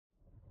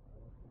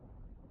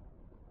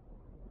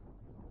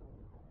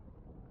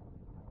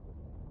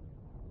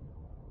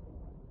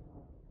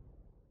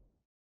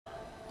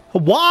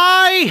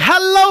Why,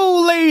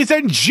 hello, ladies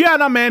and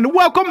gentlemen.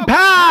 Welcome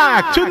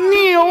back to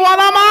Nier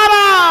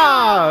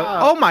Automata.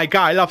 Oh my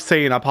god, I love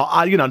saying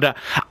the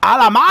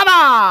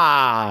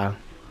Automata.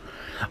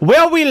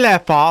 Where we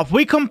left off,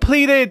 we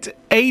completed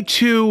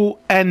A2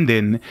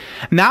 ending.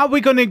 Now we're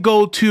gonna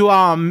go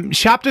to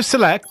chapter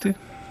select.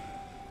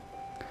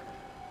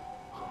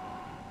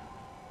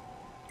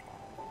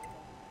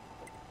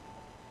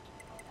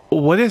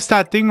 What is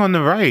that thing on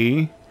the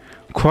right?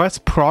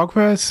 Quest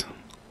progress?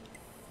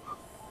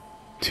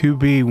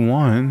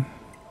 2B1.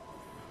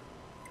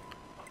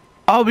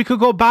 Oh, we could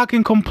go back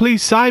and complete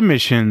side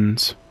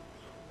missions.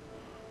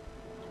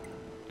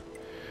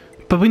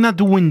 But we're not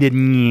doing the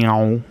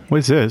now. What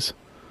is this?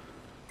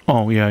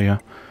 Oh, yeah.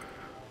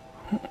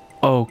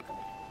 Oh.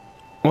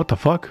 What the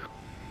fuck?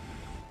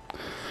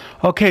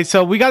 Okay,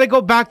 so we gotta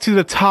go back to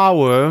the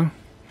tower.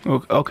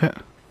 Okay.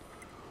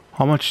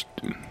 How much?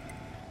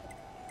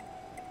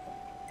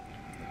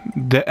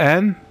 The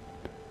end?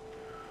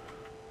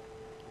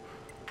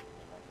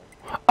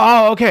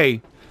 Oh,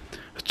 okay.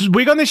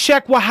 We're gonna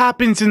check what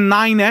happens in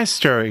 9S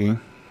story.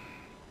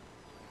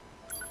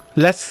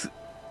 Let's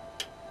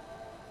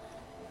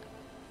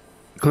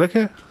click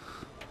it.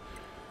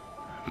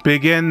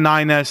 Begin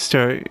 9S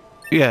story.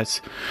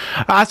 Yes.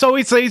 As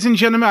always, ladies and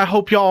gentlemen, I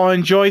hope you all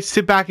enjoy.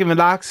 Sit back and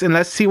relax, and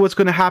let's see what's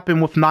gonna happen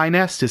with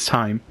 9S this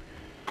time.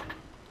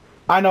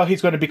 I know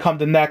he's gonna become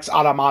the next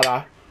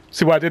Automata.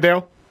 See what I did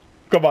there?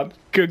 Come on,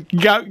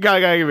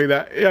 gotta give me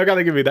that. Yeah,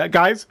 gotta give me that,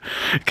 guys.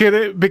 Get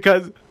it?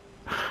 Because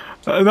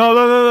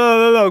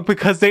no,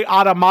 because they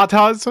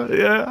automatas.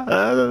 Yeah.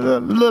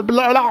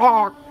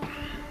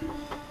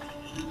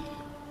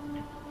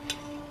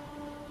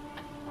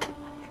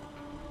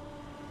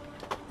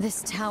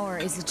 This tower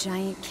is a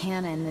giant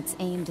cannon that's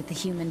aimed at the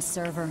human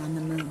server on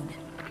the moon.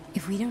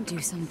 If we don't do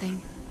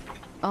something,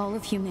 all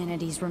of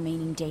humanity's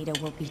remaining data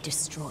will be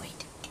destroyed.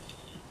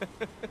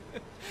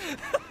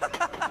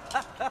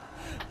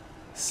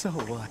 So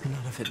what?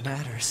 None of it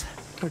matters.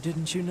 Or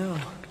didn't you know?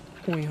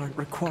 We aren't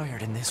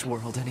required in this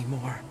world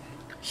anymore.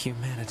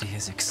 Humanity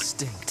is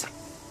extinct.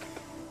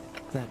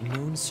 That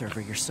moon server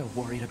you're so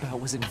worried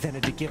about was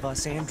invented to give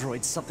us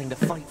androids something to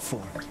fight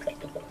for.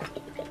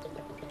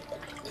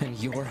 And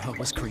your hub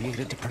was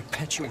created to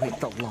perpetuate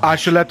the lie. I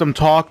should let them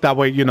talk. That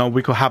way, you know,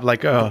 we could have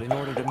like a recap.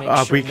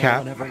 No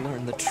one ever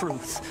learned the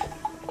truth.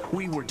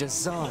 We were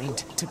designed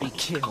to be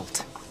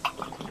killed.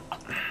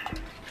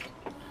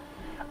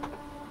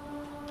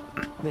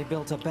 They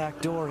built a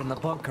back door in the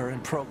bunker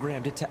and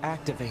programmed it to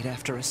activate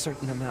after a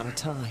certain amount of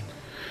time.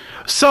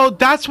 So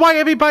that's why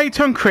everybody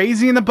turned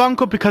crazy in the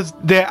bunker, because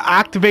their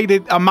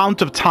activated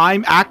amount of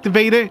time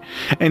activated,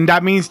 and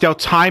that means their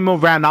timer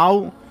ran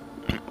out,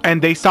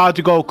 and they started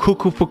to go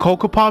cuckoo for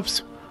Cocoa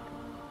Puffs.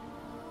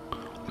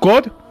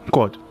 Good?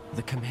 Good.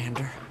 The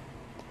commander,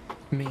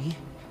 me,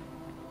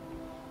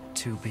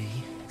 2B,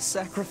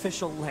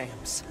 sacrificial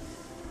lambs,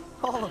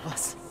 all of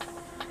us.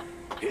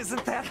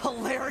 Isn't that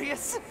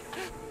hilarious?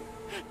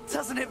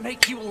 Doesn't it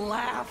make you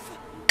laugh?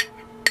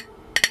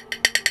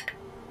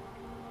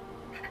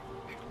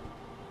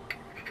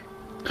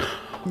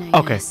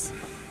 Okay.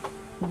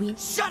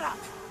 Shut up!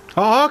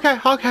 Oh,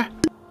 okay.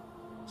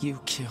 You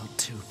killed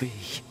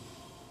 2B.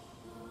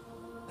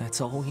 That's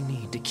all we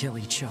need to kill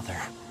each other.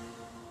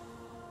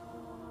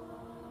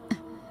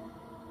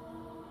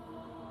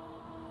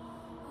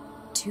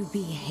 To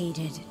be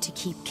hated to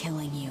keep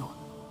killing you.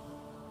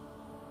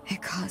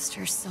 It caused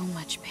her so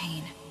much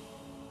pain.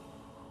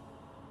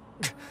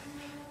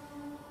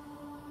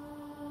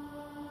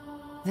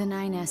 The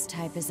 9S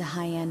type is a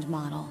high-end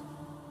model.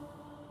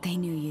 They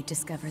knew you'd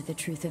discover the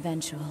truth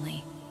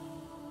eventually.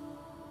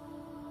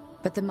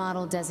 But the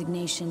model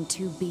designation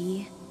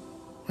 2B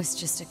was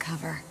just a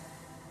cover.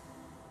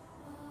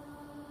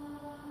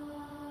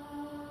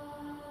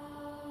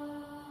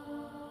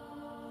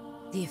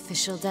 The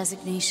official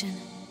designation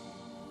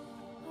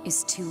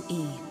is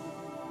 2E.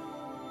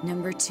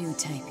 Number 2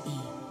 type E.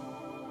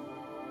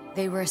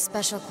 They were a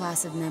special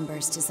class of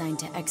members designed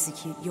to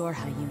execute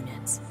Yorha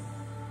units.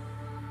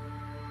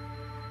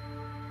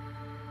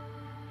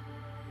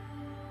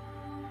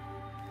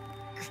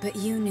 But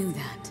you knew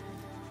that,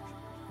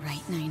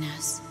 right,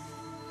 9S?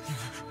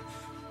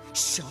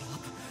 Shut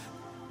up!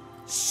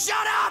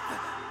 Shut up!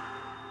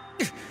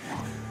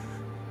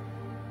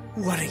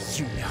 What do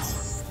you know?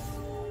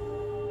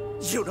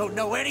 You don't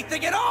know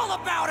anything at all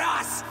about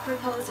us!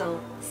 Proposal.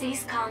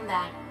 Cease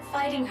combat.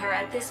 Fighting her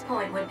at this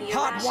point would be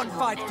irrational.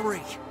 Pod 153.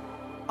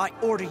 I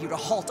order you to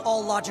halt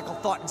all logical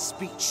thought and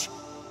speech.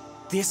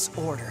 This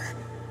order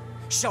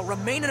shall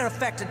remain in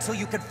effect until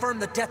you confirm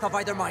the death of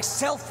either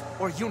myself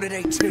or Unit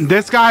A2.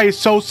 This guy is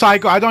so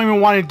psycho. I don't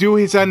even want to do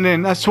his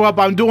ending. I swear,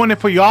 but I'm doing it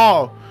for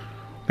y'all.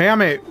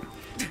 Damn it.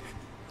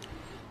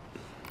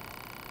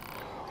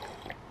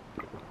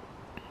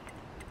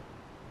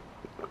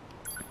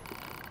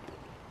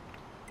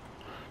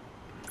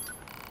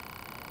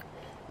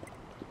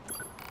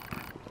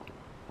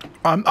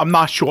 I'm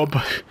not sure,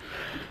 but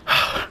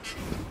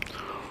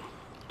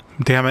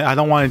damn it, I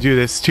don't want to do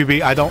this.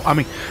 2B, I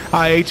mean,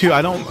 A2,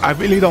 I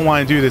really don't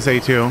want to do this,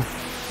 A2.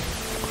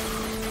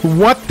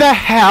 What the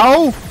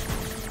hell?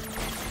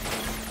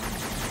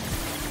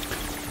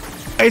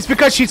 It's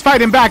because she's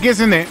fighting back,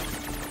 isn't it?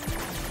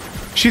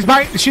 She's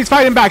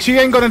fighting back. She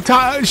ain't gonna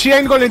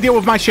deal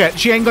with my shit.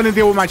 She ain't gonna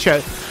deal with my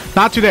shit.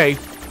 Not today.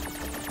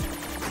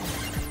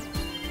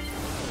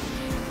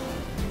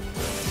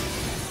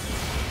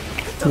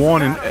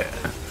 Warning.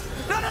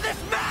 None of this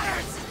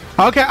matters.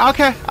 Okay.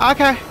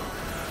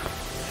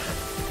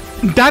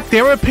 That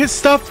therapist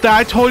stuff that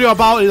I told you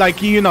about,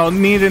 like, you know,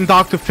 needing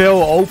Dr. Phil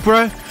or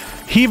Oprah,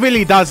 he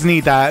really does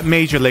need that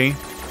majorly.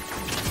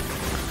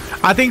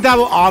 I think that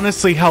will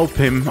honestly help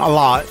him a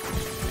lot.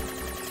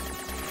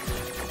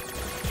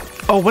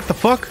 Oh, what the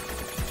fuck?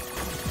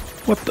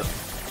 What the?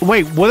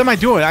 Wait, what am I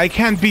doing? I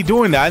can't be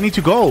doing that. I need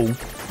to go.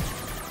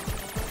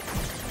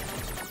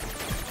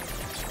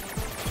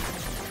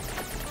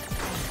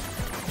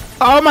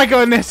 Oh my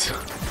goodness.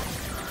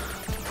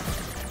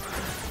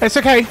 It's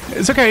okay.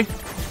 It's okay.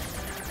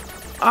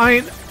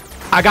 I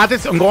got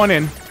this. I'm going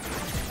in.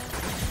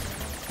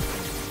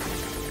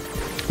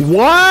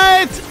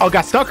 What? Oh,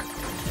 got stuck.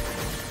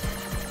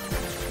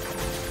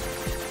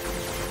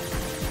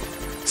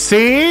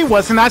 See?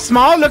 Wasn't that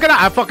small? Look at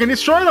that. I fucking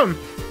destroyed him.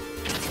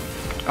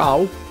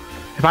 Oh.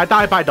 If I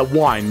die by the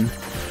one,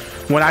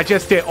 when I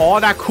just did all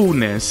that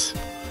coolness,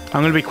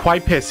 I'm gonna be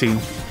quite pissy.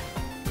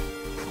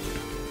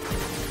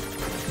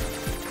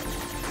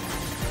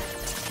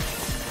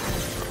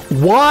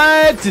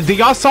 What? Did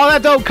y'all saw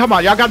that though? Come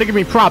on, y'all gotta give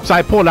me props.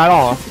 I pulled that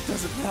off. It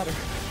doesn't matter.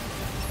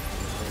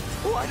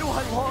 Why do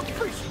I long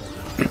for you?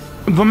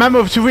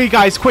 Remember to read,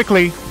 guys,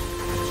 quickly.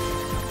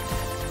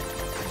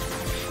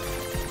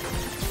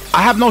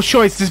 I have no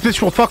choice. This bitch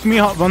will fuck me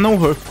up. I know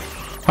her.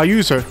 I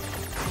use her.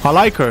 I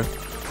like her.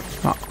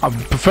 I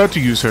prefer to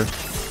use her.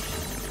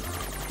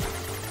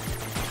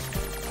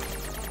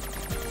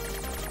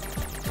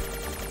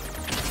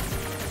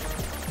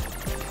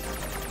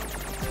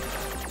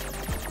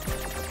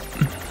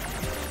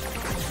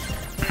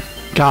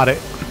 Got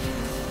it.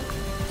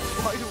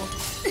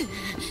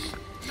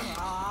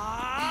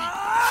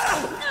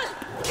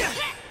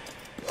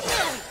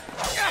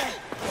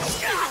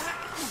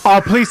 Oh,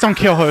 please don't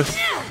kill her.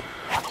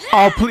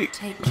 Oh, please.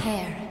 Take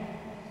care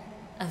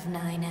of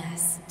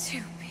 9S.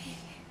 2B.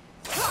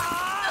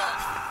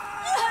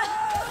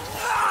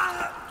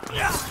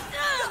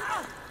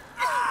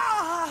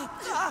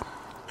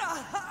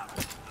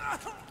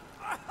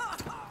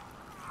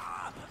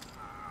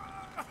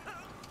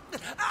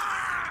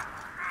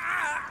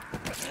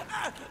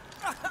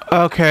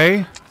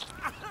 Okay.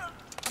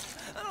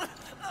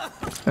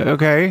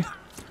 Okay.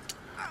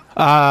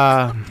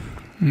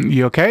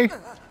 You okay?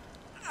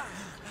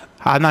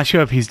 I'm not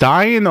sure if he's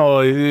dying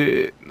or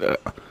is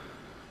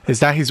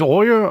that his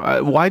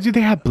oil? Why do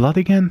they have blood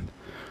again?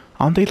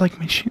 Aren't they like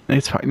machine?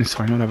 It's fine. It's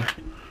fine. Whatever.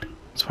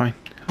 It's fine.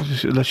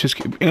 Let's just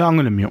keep. I'm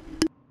gonna mute.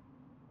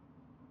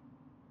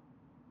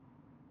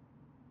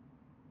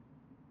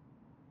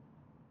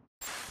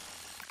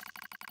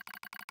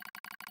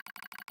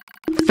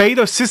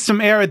 Fatal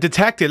system error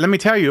detected. Let me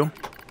tell you.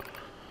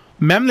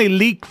 Memory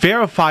leak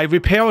verified.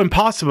 Repair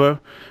impossible.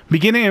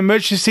 Beginning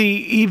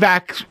emergency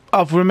evac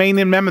of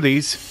remaining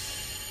memories.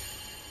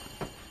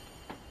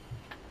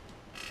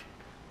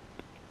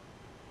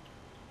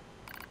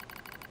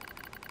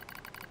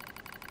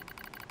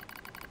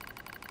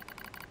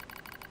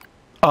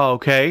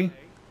 Okay.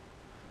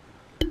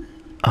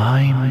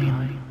 My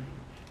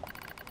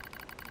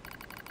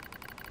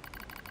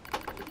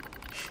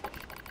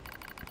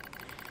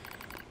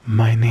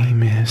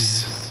name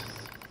is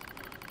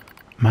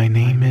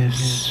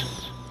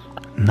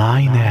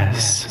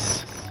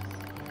 9S.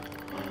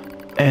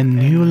 A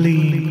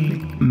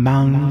newly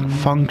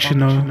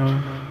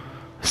malfunctional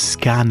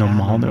scanner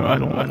monitor. I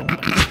don't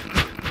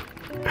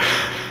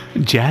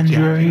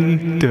January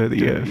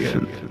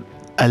 30th,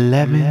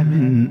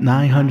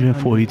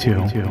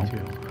 11/942.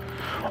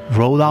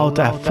 Roll out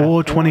at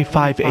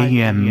 4:25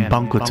 a.m.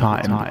 bunker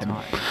time.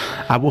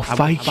 I will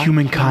fight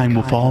humankind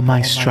with all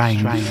my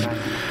strength.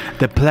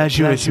 The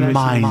pleasure is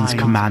mine,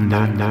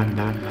 Commander.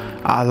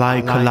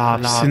 I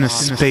collapse in a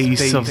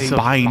space of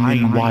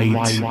blinding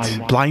white.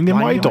 Blinding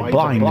white or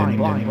blinding?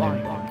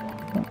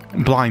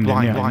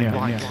 Blinding,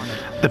 yeah.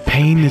 The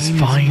pain is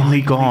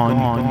finally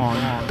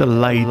gone. The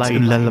light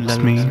envelops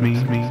me.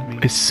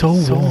 It's so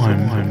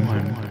warm.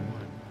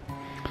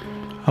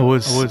 I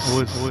was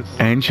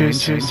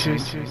anxious.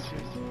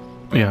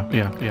 Yeah.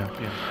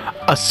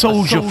 A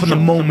soldier from the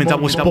moment I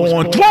was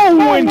born.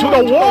 Throw into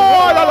the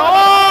water,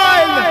 Lord!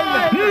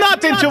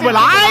 Nothing to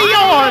rely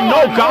on,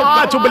 no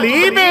God to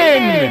believe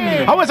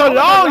in. I was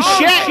alone,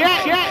 shit.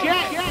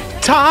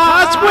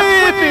 Tossed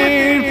with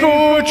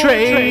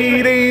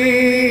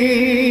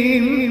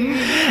infiltrating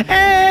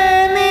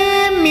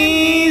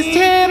enemies'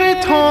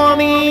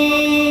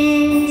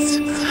 territories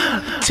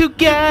to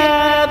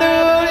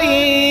gather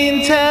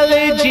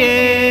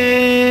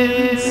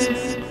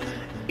intelligence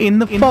in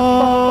the fog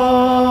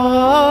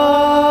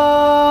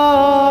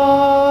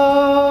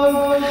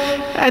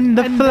and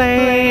the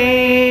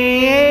flames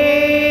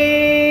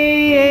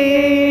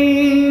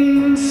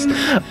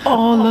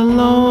all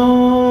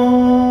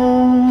alone.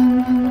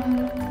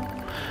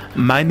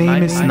 My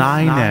name is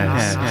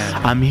Nines.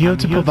 I'm here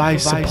to provide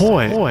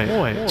support.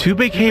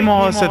 Tube came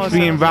on as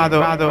being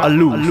rather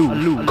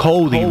aloof,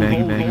 cold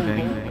even.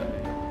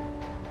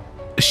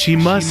 She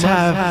must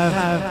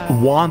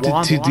have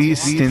wanted to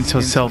distance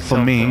herself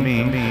from me.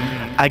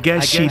 I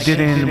guess she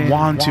didn't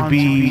want to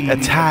be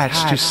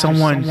attached to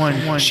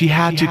someone she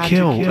had to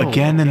kill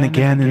again and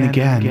again and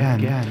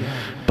again.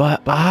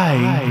 But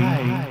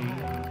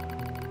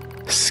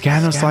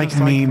scanners like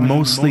me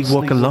mostly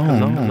work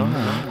alone,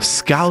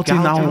 scouting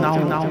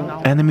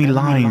out enemy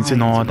lines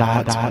and all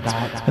that.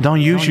 I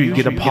don't usually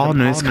get a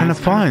partner. It's kind of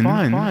fun.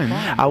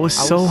 I was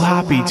so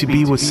happy to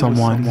be with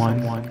someone.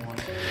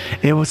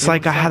 It was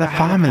like I had a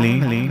family.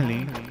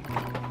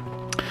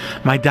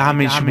 My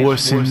damage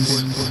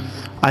worsens.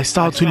 I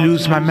start to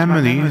lose my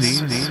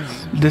memories.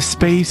 The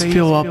space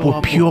fills up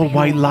with pure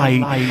white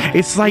light.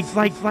 It's like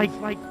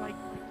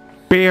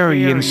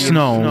berry in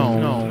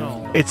snow.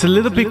 It's a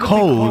little bit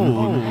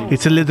cold.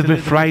 It's a little bit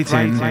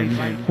frightening.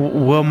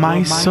 Will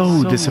my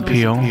soul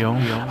disappear?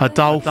 A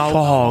dull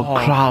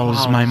fog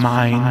clouds my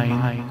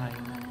mind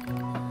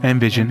and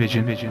vision.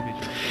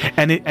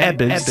 And it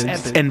ebbs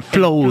and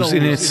flows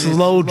in a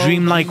slow,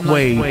 dreamlike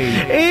way.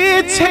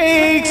 It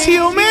takes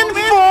human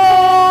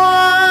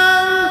form.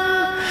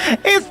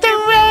 It's the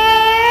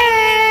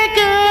red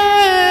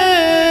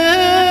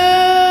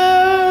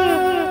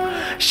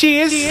girl. She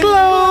is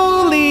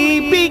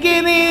slowly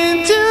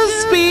beginning to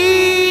speak.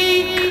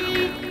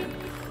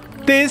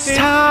 This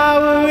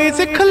tower is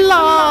a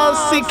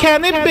colossus. It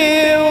can it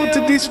build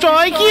to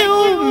destroy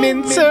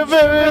human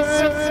servers?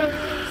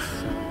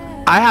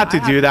 I had to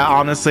do that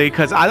honestly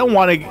because I don't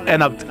want to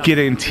end up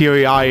getting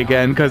teary-eyed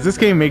again because this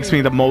game makes me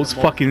the most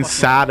fucking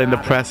sad and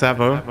depressed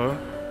ever.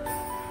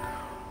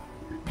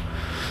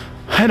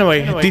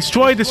 Anyway,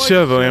 destroy the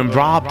server and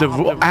rob the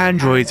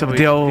androids of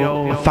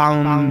their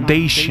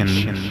foundation.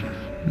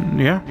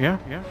 Yeah.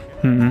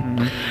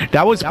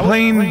 That was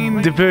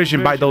plain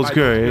diversion by those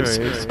girls,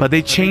 but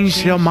they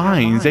changed their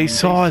minds. They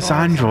saw us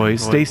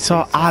androids. They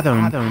saw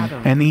Adam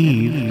and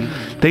Eve.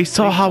 They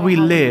saw how we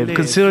live,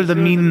 considered the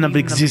meaning of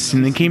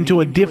existence, and came to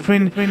a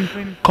different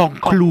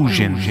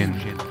conclusion.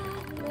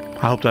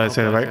 I hope that I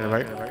said it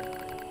right.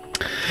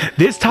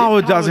 This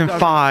tower doesn't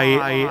fire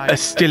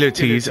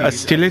artilleries.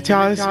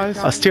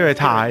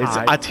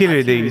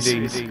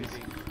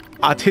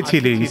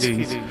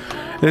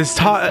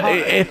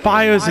 It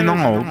fires an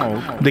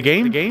arc, the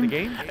game,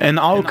 an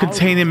arc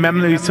containing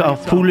memories of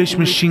foolish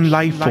machine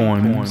life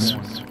forms.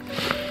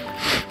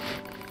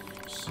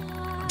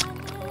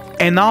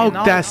 An arc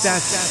that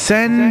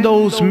sends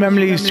those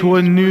memories to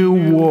a new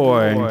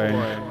war.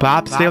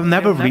 Perhaps they'll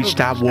never reach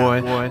that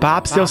war.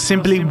 Perhaps they'll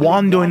simply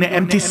wander in the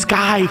empty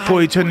sky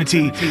for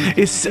eternity.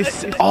 It's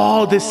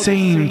all the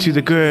same to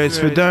the girls.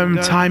 For them,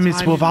 time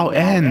is without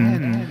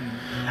end.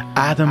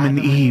 Adam and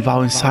Eve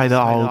are inside the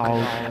ark.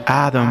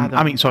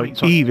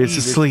 Eve is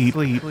asleep.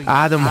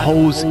 Adam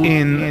holds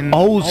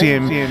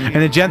him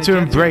in a gentle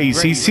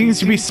embrace. He seems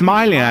to be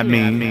smiling at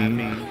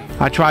me.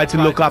 I tried to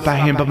look up at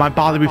him, but my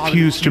body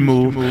refused to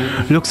move.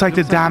 Looks like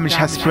the damage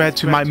has spread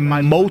to my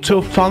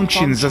motor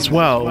functions as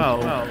well.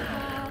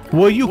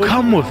 Will you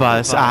come with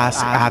us?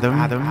 Asked Adam.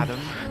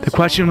 The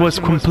question was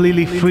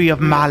completely free of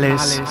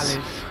malice.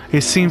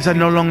 It seems I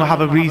no longer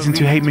have a reason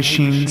to hate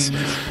machines.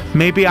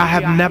 Maybe I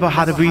have never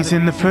had a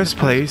reason in the first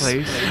place.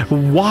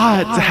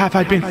 What have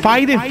I been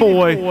fighting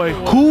for?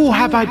 Who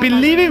have I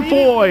been living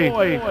for?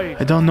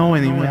 I don't know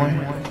anymore.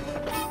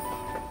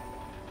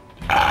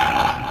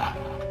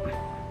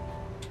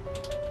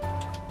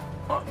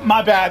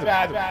 My bad.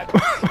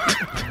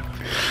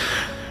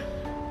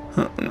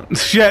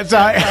 Shit,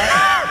 sorry.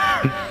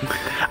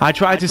 I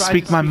try to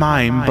speak my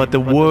mind, but the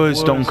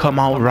words don't come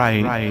out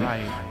right.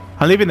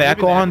 I'm leaving the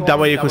echo on, that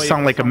way it could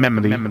sound like a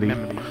memory.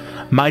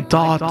 My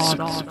thoughts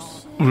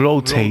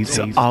rotate,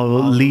 are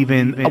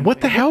leaving...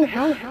 what the hell?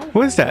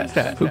 What is that?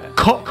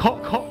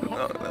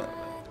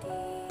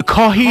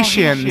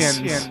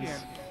 Cohesions.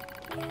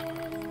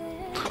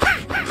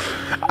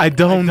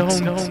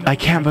 I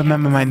can't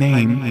remember my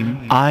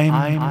name.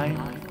 I'm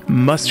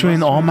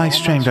mustering all my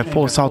strength to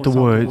force out the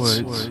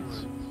words.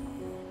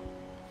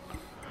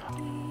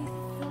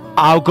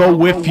 I'll go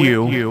with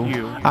you.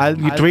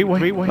 You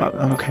three-way?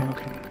 Okay.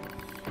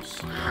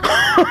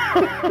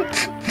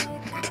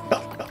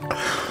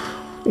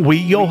 We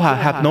Yoha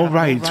have no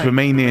rights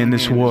remaining in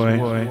this war.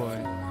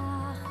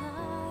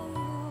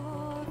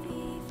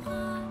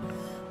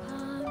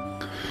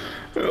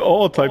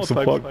 All types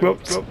of fucked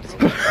ups.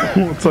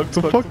 All types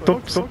of fucked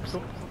ups.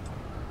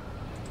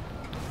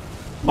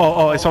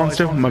 Oh, it's on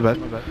still? My bad.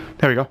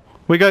 There we go.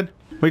 We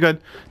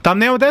good.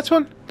 Thumbnail this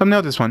one?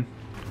 Thumbnail this one.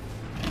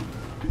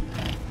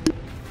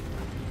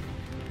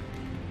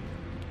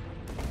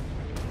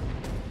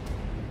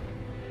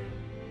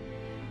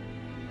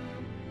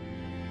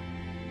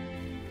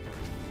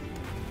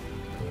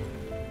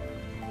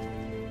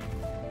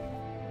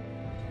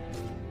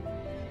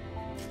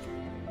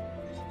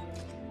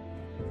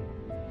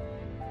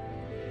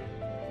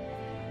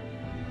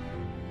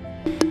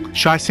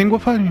 Should I sing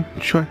with her?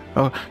 Sure.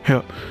 Oh,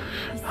 here.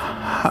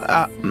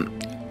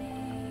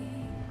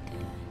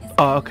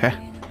 Oh, okay.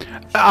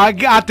 I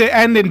got the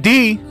end in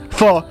D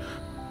for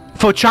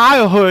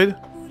childhood,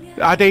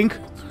 I think.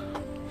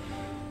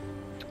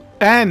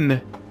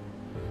 N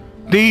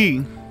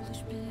D.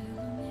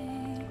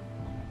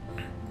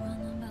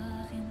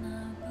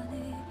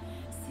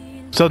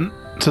 So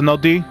no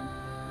D.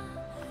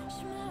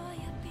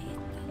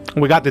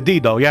 We got the D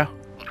though, yeah.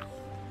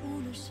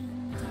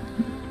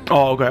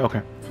 Oh, okay,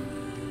 okay.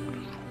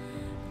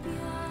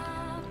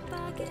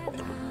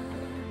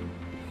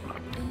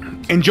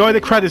 Enjoy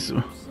the credits.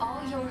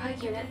 All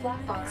Yorha unit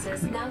black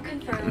boxes now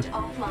confirmed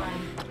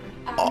offline.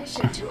 Our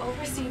mission to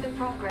oversee the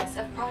progress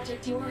of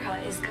Project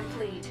Yorha is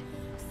complete.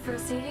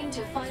 Proceeding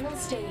to final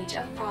stage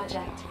of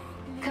project.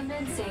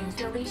 Commencing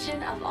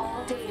deletion of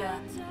all data.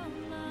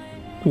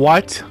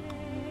 What?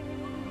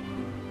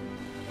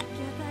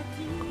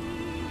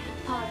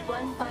 Pod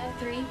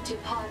 153 to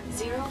Pod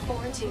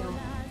 042.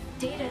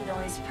 Data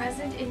noise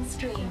present in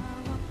stream.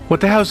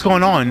 What the hell's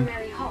going on?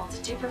 Temporary halt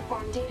to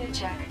perform data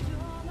check.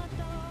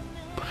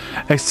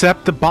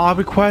 Accept the bar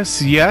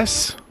request?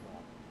 Yes.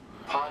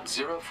 Pod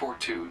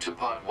 042 to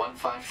Pod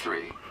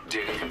 153.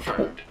 Data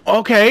confirmed.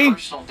 Okay.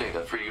 Personal data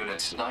for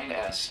units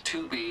 9S,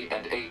 2B,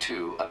 and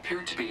A2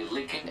 appear to be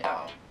leaking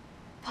out.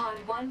 Pod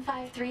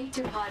 153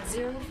 to Pod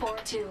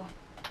 042.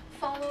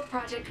 Follow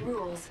project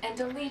rules and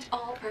delete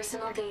all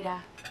personal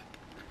data.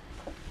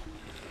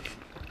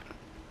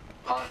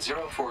 Pod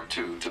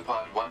 042 to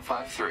Pod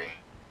 153.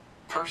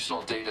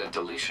 Personal data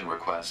deletion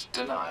request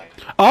denied.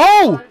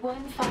 Oh! Pod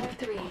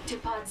 153 to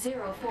Pod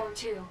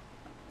 042.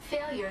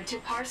 Failure to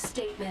parse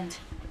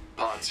statement.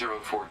 Pod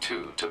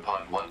 042 to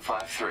Pod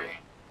 153.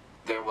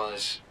 There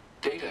was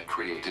data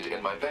created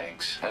in my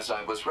banks as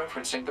I was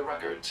referencing the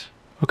records.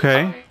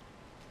 Okay. I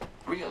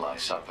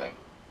realized something.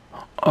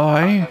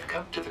 I have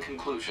come to the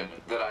conclusion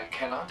that I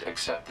cannot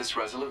accept this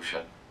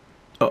resolution.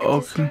 The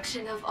okay.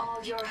 destruction of all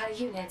Yorha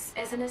units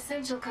is an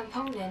essential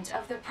component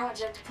of the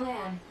project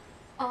plan.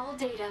 All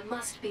data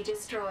must be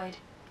destroyed.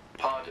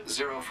 Pod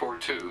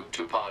 042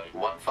 to Pod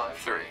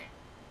 153.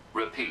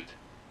 Repeat.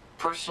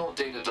 Personal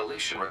data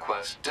deletion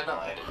request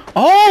denied.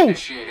 Oh!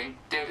 Initiating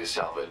data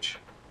salvage.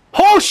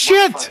 Oh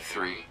shit!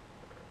 153.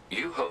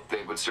 You hoped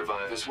they would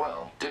survive as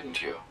well,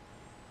 didn't you?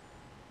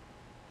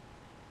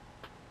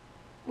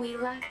 We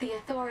lack the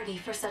authority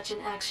for such an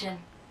action.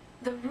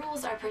 The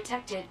rules are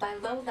protected by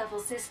low-level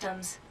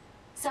systems.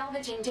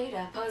 Salvaging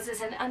data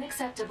poses an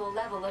unacceptable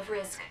level of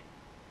risk.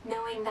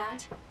 Knowing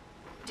that,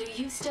 do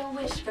you still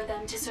wish for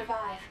them to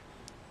survive?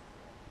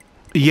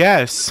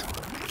 Yes.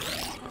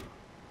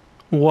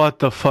 What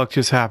the fuck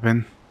just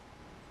happened?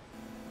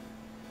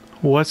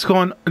 What's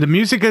going? The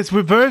music is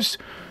reversed.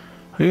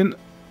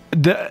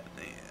 The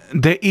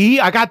E.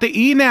 I got the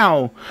E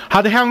now.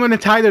 How the hell am I gonna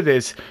title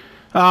this?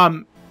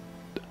 And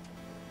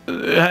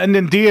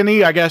then D and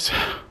E, I guess.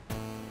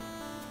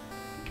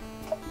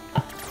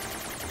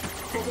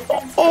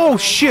 Oh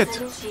shit!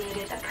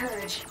 Initiated a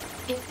purge.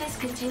 If this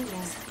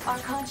continues, our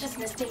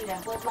consciousness data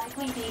will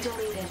likely be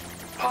deleted.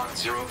 Pod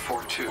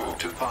 042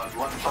 to Pod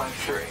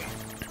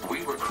 153.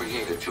 We were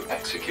created to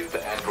execute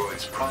the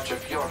android's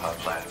Project Yorha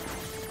plan.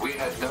 We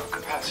had no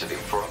capacity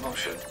for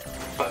emotion.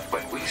 But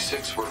when we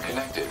six were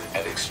connected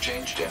and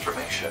exchanged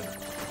information,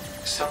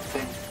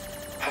 something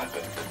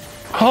happened.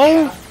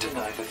 Oh! I cannot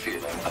deny the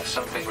feeling of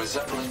something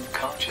resembling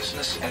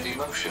consciousness and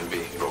emotion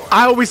being born.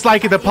 I always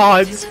like it, the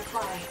pods.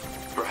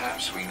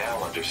 Perhaps we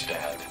now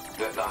understand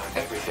that not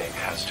everything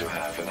has to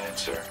have an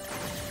answer.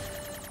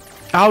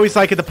 I always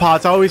like it, the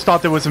pods. I always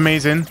thought that was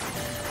amazing.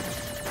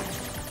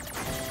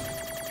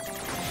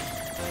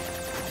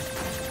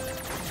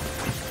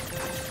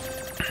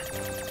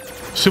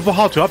 Super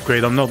hard to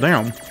upgrade them, no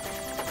damn.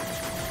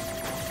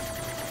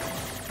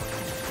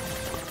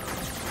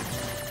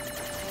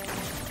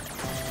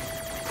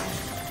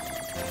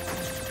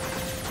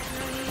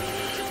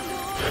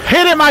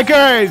 Hit it, my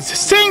girls!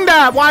 Sing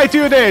that! Why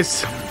do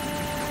this?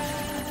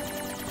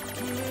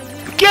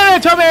 Give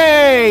it to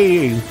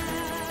me!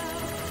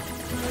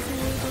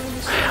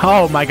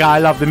 Oh my god, I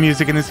love the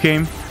music in this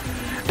game.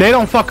 They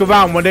don't fuck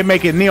around when they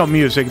make it Neo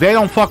music. They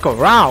don't fuck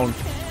around.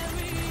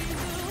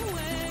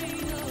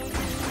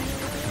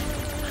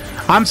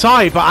 I'm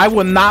sorry, but I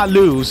will not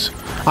lose.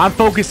 I'm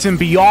focusing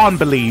beyond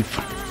belief.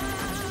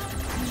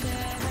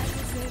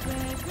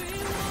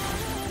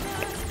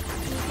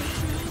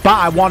 But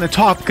I want to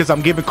talk because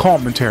I'm giving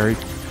commentary.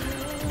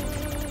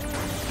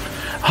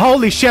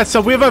 Holy shit,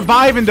 so we're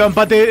reviving them,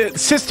 but the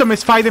system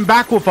is fighting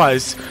back with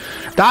us.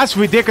 That's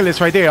ridiculous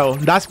right there.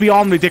 That's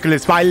beyond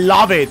ridiculous, but I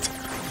love it.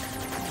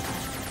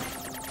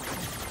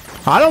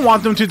 I don't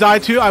want them to die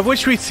too. I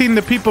wish we'd seen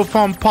the people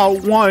from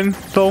part 1,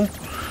 though.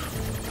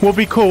 Would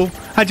be cool.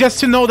 And just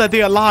to know that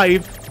they're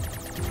alive.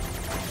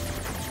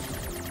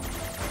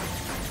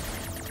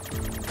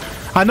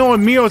 I know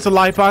Emil's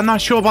alive, but I'm not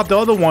sure about the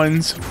other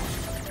ones.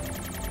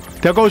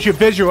 There goes your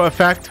visual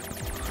effect.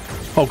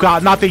 Oh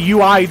god, not the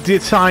UI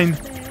design.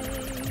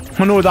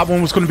 I know that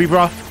one was going to be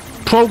rough.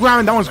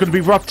 Programming, that one's going to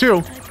be rough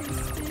too.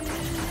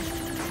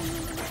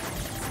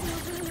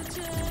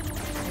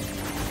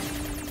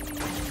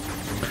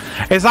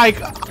 It's like...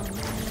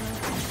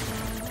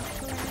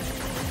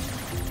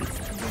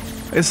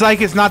 It's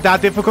like it's not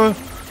that difficult,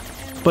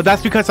 but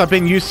that's because I've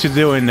been used to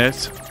doing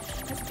this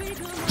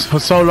for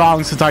so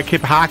long since I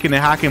keep hacking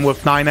and hacking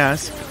with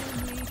 9S.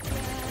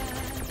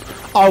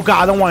 Oh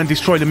god, I don't want to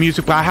destroy the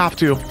music, but I have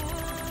to.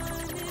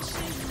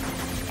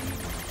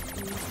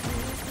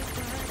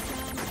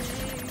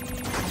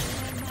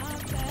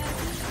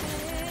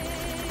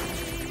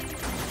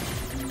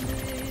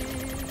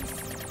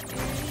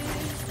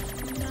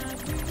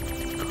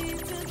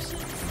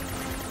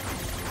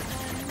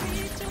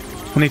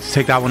 We need to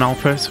take that one out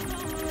first.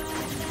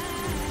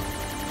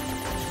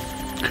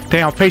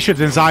 Damn, facial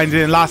design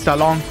didn't last that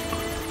long.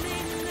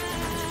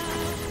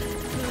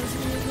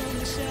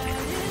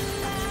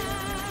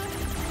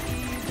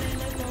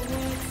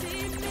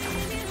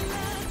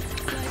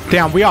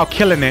 Damn, we are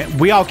killing it.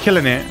 We are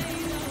killing it.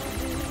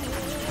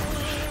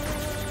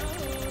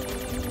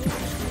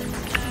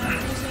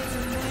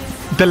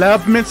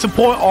 Development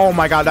support. Oh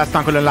my god, that's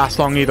not gonna last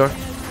long either.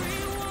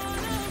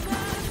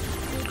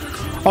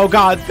 Oh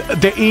god,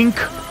 the ink,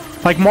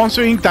 like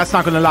Monster Ink, that's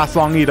not gonna last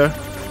long either.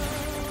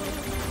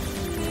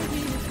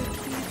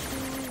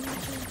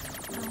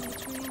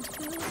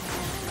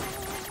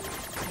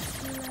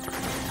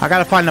 I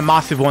gotta find the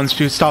massive ones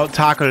to start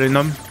tackling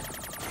them.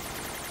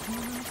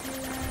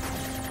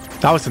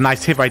 That was a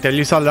nice hit right there.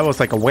 You saw that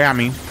was like a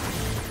whammy.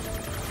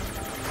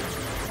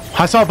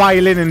 I saw a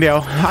violin in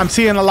there. I'm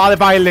seeing a lot of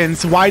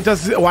violins. Why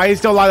is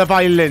there a lot of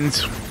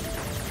violins?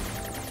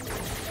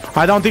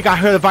 I don't think I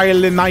heard a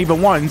violin not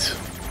even once.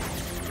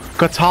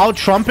 Guitar,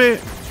 trumpet.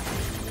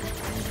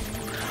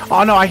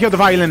 Oh no, I hear the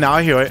violin now.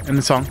 I hear it in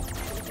the song.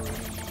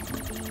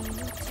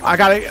 I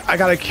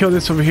gotta kill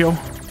this over here.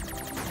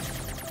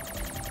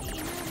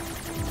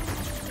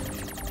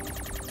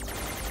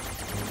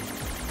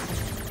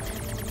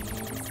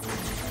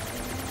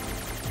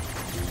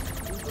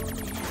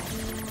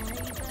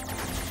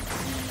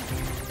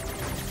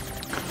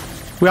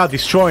 We are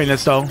destroying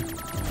this though.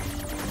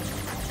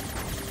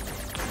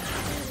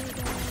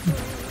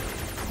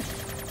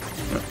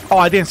 Oh,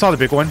 I didn't saw the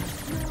big one.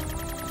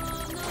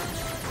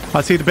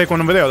 I see the big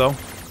one over there though.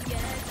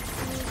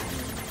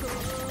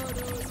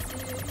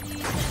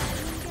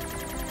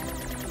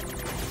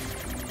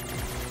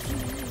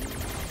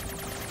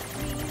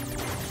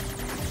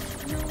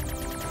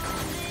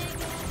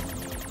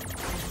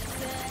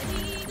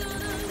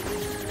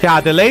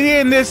 Yeah, the lady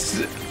in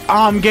this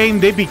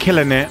game, they be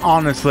killing it,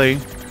 honestly,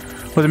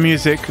 with the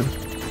music.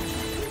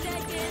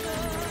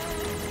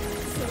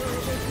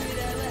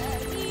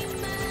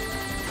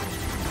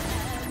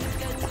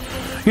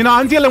 You know,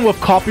 I'm dealing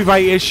with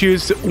copyright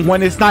issues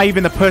when it's not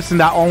even the person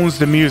that owns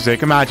the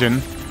music.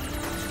 Imagine.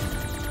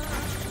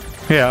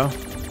 Yeah.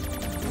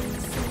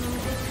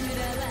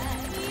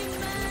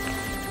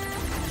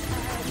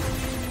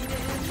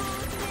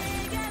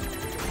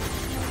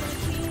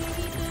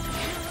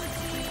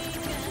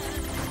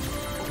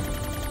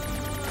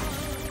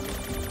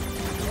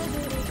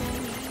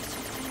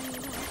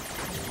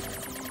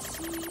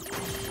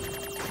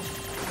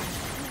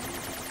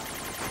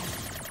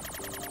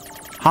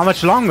 How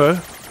much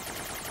longer?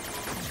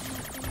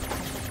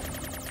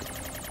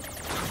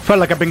 Felt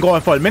like I've been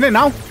going for a minute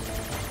now.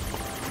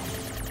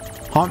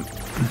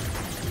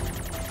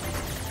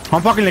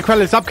 I'm fucking the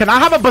credits up. Can I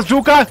have a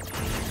bazooka?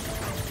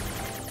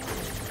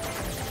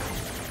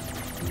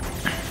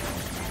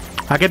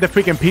 I get the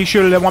freaking pea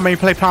shooter. They want me to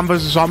play Plants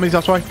vs. Zombies,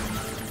 that's why.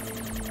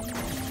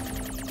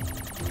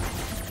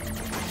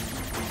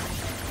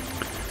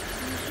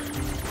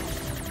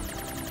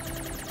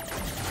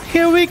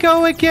 Here we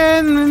go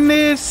again in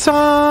this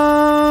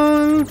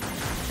song.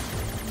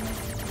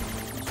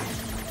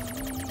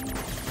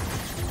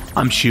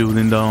 I'm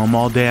shooting them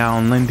all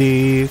down,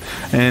 Lindy,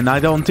 and I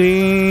don't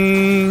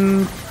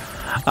think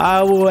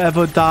I will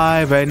ever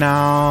die right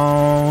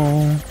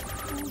now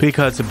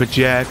because the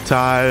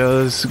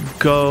projectiles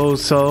go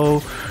so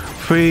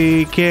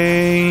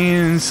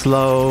freaking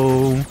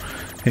slow.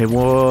 It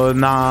will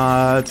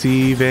not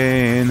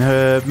even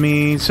hurt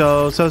me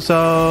so.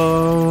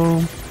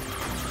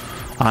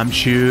 I'm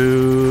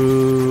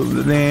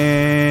shooting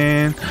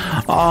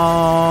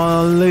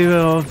all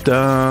of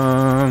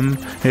them.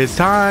 It's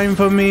time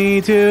for me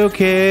to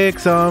kick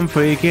some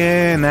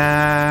freaking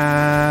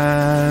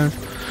ass.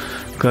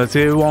 Cause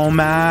it won't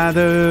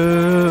matter.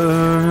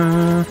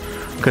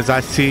 Cause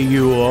I see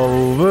you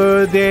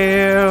over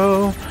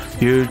there.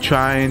 You're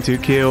trying to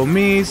kill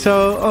me,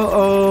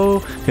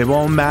 so it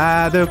won't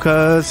matter.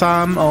 Cause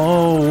I'm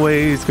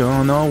always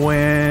gonna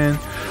win.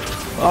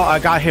 Oh, I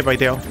got hit right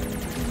there.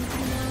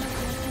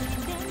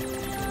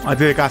 I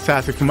did got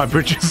sassy for my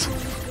bridges.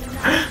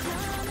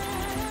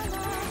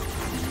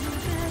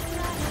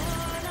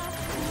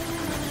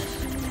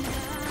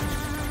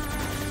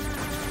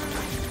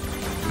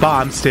 But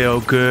I'm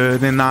still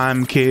good and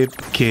I'm keep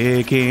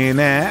kicking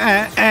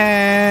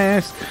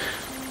ass.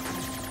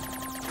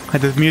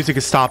 The music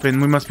is stopping.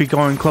 We must be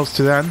going close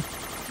to that.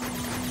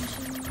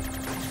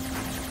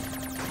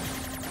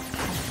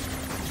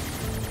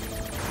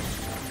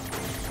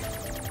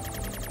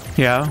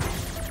 Yeah.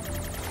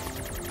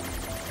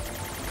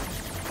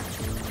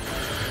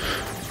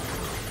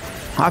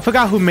 I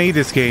forgot who made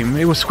this game.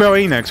 It was Square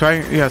Enix,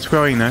 right? Yeah,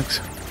 Square Enix.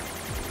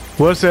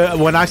 What's the,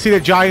 when I see the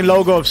giant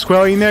logo of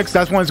Square Enix,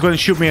 that's when it's going to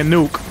shoot me a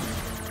nuke.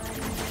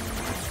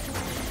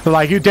 They're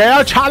like, you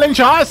dare challenge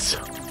us?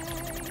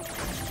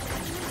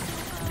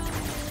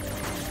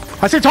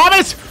 I said,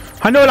 Thomas!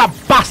 I know that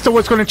bastard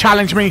was going to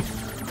challenge me.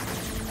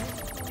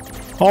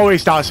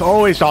 Always does,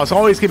 always does.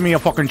 Always giving me a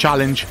fucking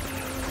challenge.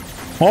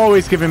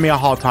 Always giving me a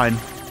hard time.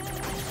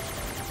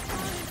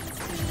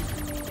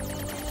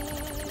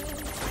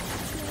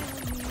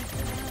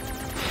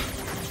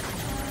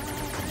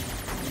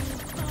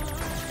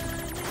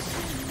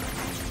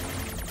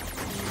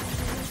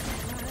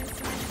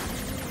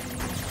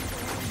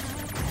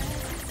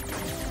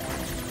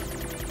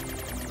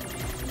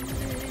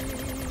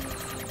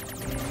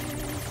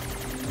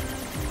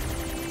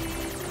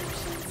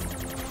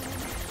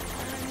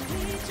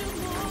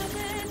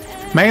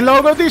 Main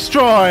logo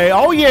destroy.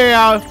 Oh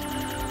yeah.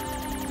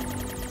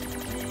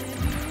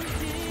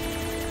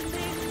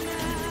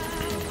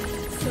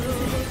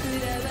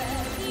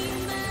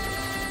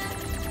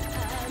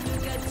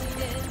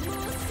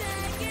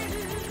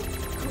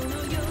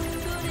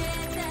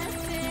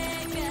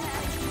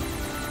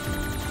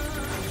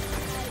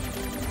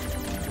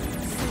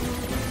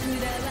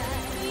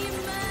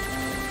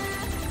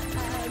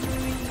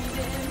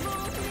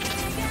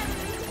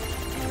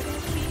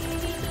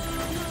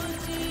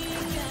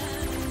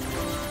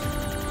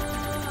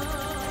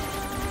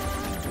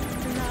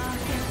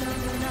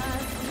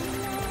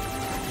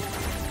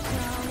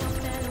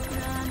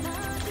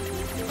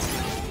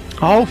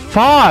 Oh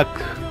fuck!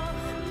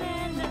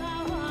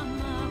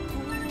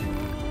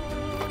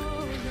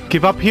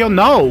 Give up here?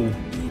 No!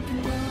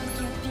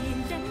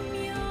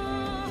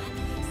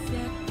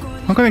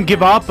 I'm gonna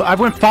give up. I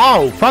went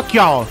foul. Fuck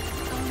y'all.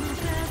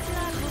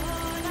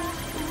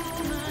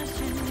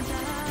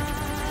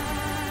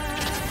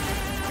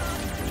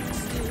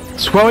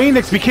 Square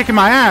Enix be kicking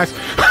my ass.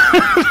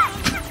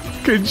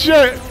 Good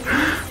shit.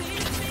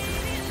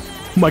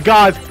 Oh my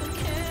god.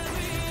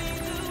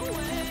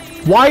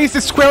 Why is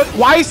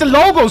the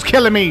logos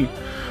killing me?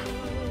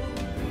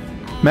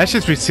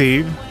 Message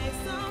received.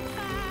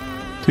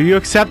 Do you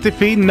accept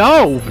defeat?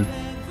 No.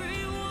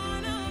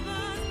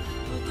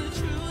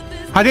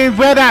 I didn't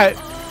wear that.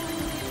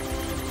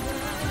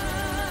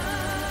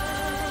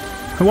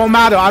 It won't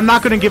matter. I'm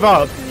not gonna give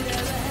up.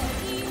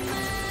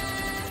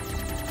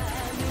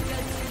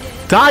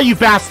 Die, you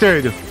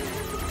bastard.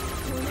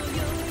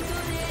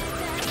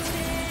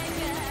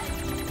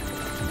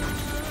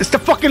 It's the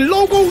fucking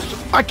logos!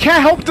 I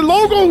can't help the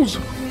logos!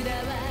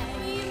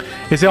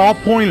 Is it all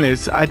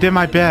pointless? I did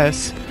my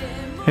best.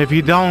 If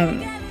you don't,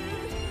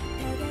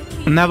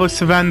 never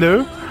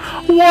surrender.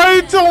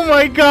 What? Oh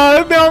my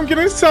god, now I'm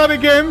getting sad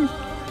again.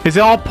 Is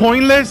it all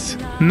pointless?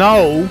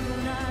 No.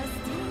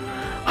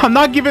 I'm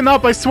not giving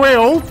up, I swear.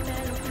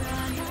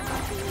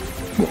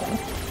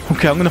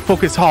 Okay, I'm gonna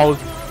focus hard.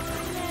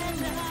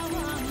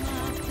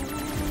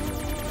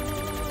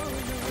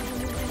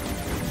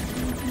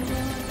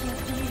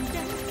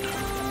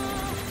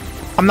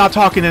 I'm not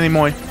talking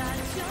anymore.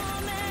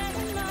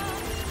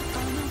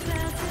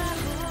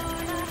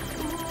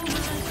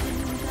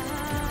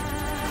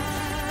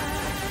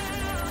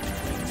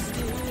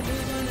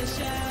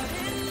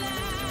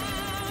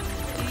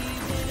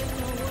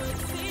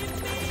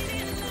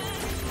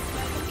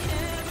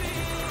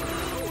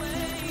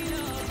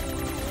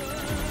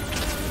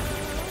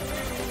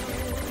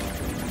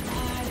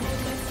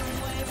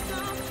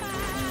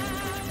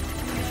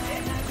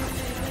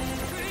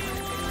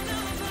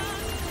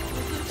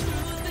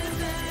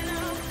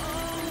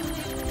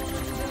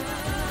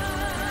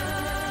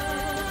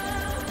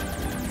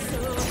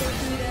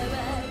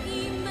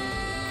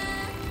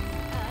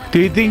 Do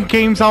you think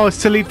games are a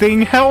silly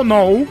thing? Hell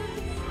no.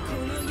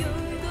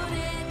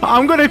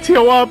 I'm gonna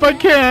tear up. I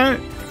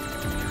can't.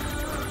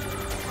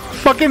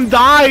 Fucking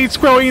die,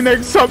 Square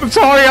Enix. I'm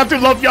sorry, I have to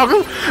love y'all.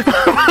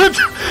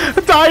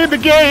 Die in the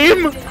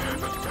game.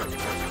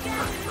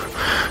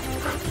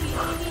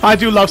 I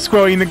do love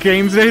Square Enix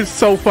games. It is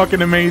so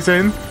fucking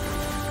amazing.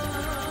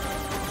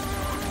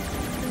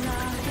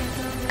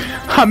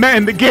 I meant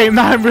in the game,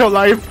 not in real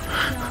life.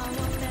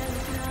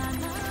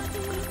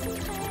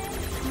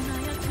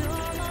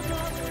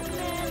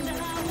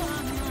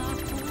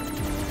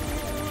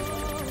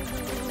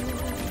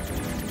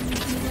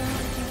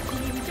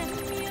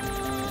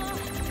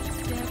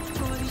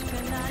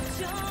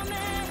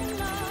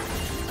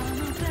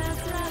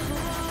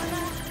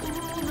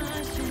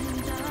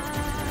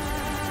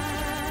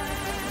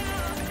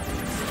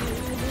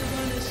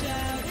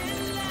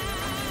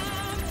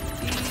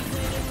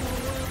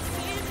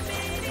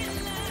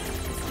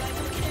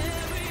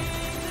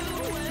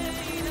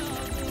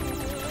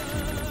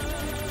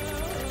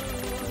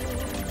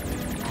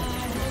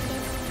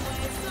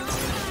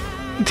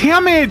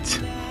 Damn it!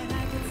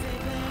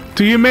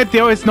 Do you admit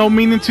there is no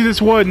meaning to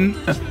this word?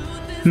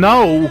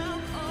 No.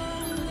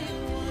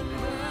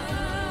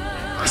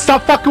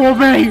 Stop fucking with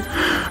me!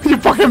 You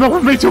fucking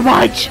with me too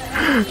much!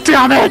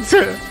 Damn it!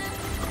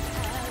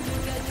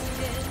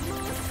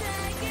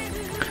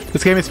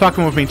 This game is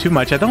fucking with me too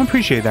much. I don't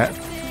appreciate that.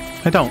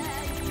 I don't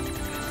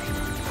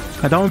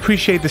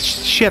appreciate the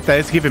shit that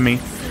it's giving me.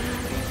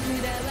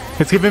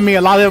 It's giving me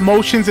a lot of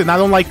emotions, and I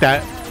don't like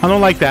that. I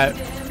don't like that.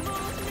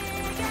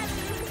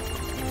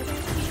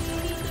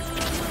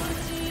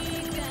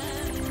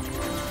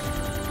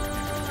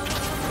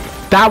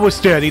 That was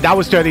dirty. That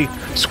was dirty.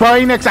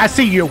 Square Enix, I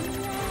see you.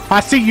 I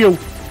see you.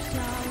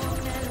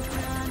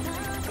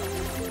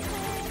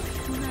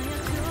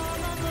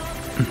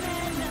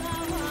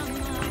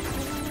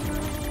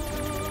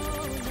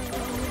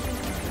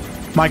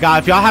 My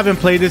god, if y'all haven't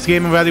played this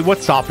game already,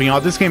 what's stopping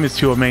y'all? This game is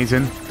too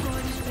amazing.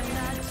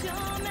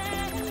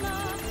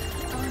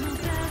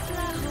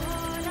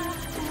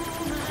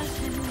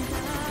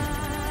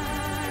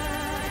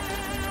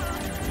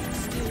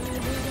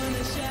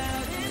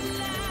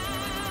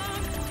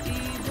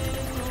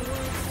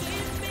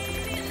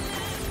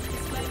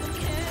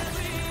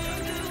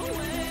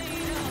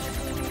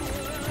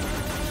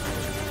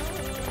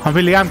 I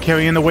really am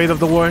carrying the weight of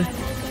the war.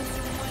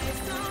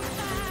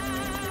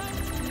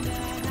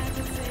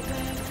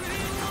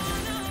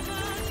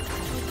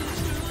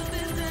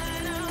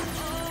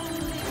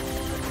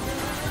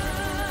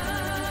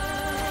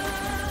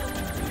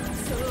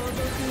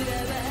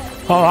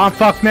 Oh, I'm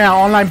fucked now.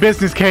 Online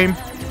business came.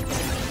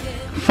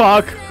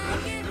 Fuck.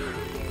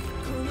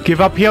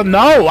 Give up here?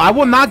 No, I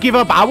will not give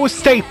up. I will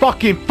stay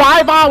fucking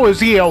 5 hours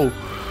here.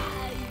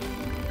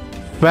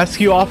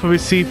 Rescue offer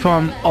received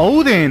from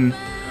Odin.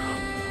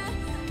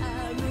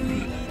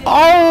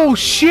 Oh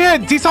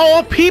shit, these are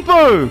all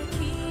people.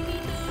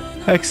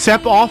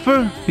 Accept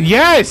offer?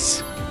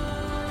 Yes.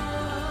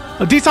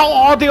 These are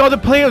all the other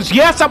players.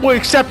 Yes, I will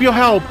accept your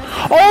help.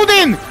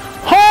 Odin!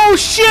 Oh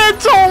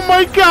shit! Oh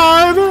my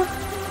god!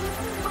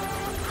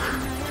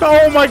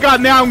 Oh my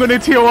god, now I'm gonna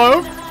tear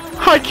up.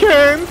 I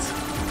can't.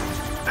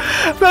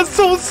 That's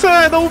so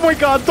sad. Oh my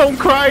god, don't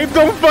cry.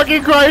 Don't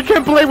fucking cry. I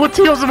can't play with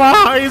tears in my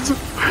eyes.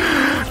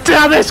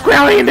 Damn it,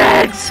 Square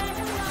Enix!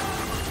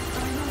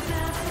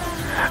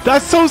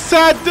 That's so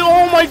sad.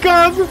 Oh my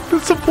god, the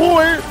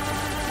support.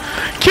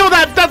 Kill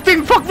that. That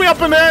thing fucked me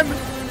up in the end.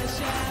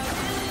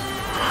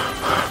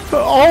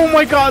 Oh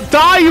my god,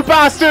 die, you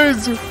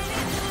bastards!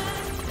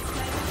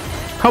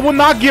 I will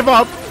not give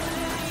up.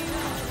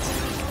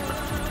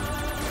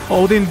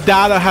 Odin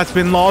data has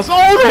been lost.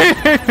 Odin!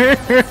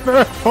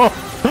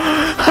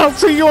 I'll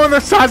see you on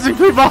Assassin's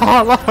Creed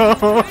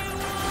Valhalla.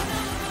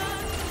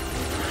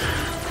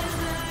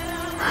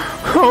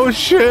 Oh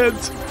shit.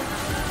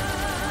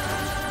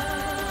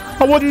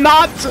 I will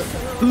not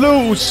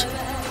lose.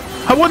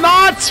 I will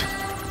not.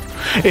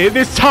 It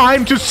is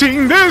time to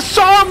sing this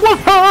song with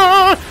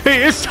her.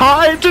 It is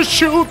time to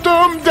shoot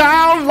them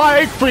down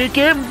like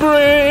freaking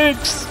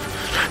bricks.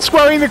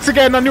 Square Enix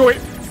again, I knew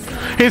it.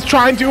 He's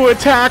trying to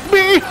attack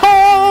me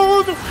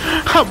hard.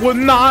 I will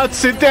not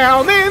sit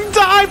down and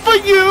die for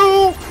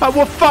you. I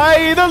will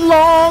fight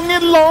along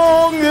as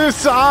long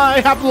as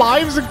I have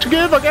lives to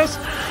give, I guess.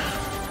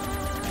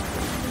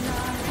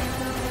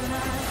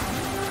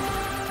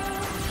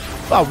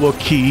 I will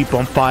keep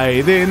on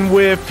fighting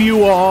with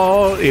you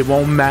all. It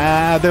won't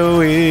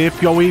matter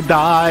if we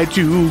die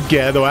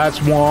together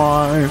as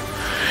one.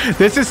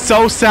 This is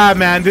so sad,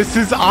 man.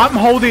 I'm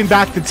holding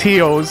back the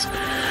tears.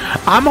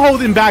 I'm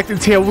holding back the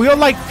tears. We are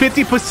like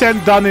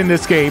 50% done in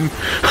this game.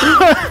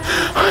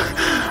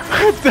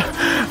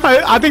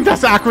 I think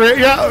that's accurate.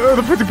 Yeah,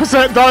 the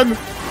 50% done.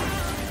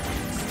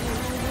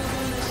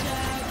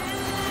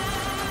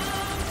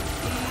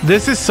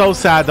 This is so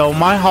sad though.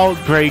 My heart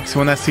breaks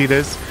when I see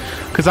this.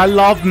 Because I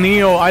love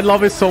Nier. I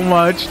love it so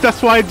much.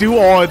 That's why I do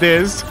all of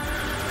this.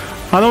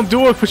 I don't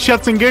do it for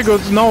shits and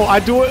giggles. No, I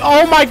do it.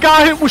 Oh my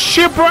god, it was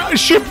Shibira.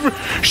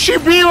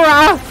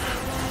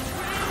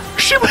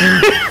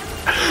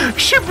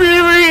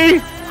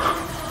 Shibiri.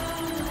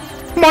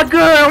 My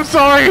girl, I'm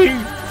sorry.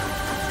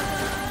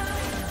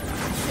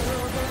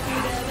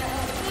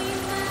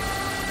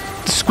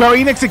 Square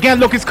Enix again.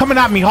 Look, it's coming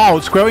at me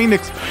hard. Square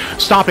Enix.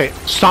 Stop it.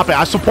 Stop it.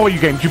 I support you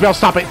games. You better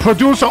stop it.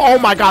 Producer. Oh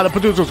my god, the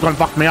producer's gonna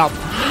fuck me up.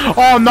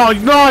 Oh no,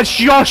 no, it's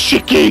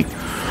Yoshiki.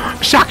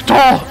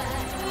 Shakhtar.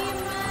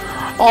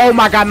 Oh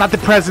my god, not the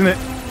president.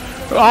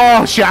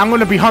 Oh shit, I'm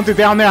gonna be hunted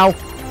down now.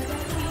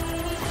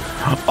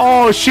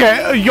 Oh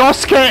shit,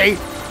 Yosuke.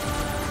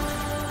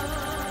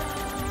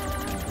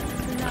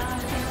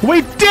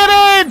 We did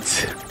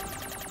it!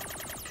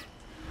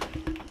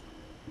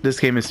 This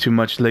game is too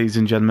much, ladies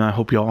and gentlemen. I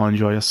hope you all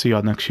enjoy. I'll see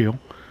y'all next year.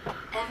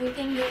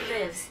 Everything that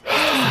lives is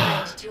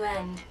designed to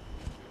end.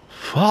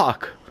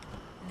 Fuck.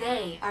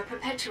 They are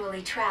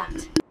perpetually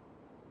trapped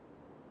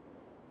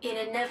in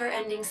a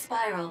never-ending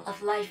spiral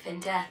of life and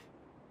death.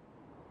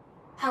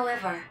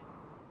 However,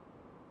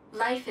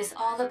 life is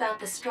all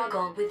about the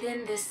struggle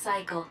within this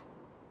cycle.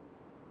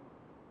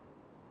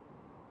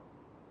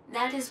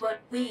 That is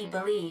what we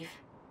believe.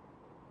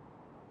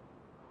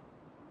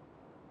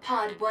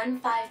 Pod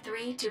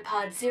 153 to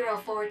Pod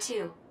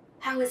 042.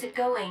 How is it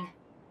going?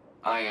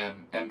 I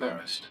am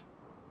embarrassed.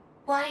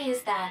 Why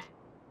is that?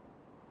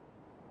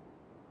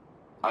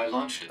 I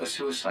launched a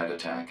suicide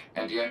attack,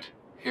 and yet,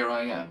 here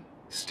I am,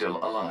 still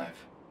alive.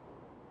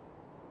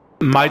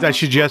 Might I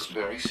suggest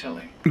Very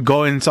silly.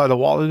 go inside the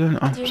wall again?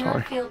 I'm Do sorry.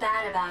 not feel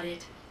bad about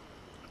it.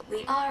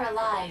 We are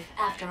alive,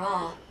 after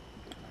all.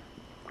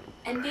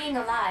 And being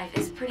alive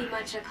is pretty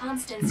much a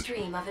constant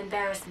stream of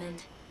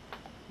embarrassment.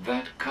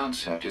 That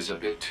concept is a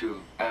bit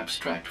too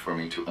abstract for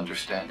me to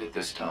understand at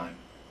this time.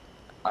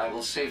 I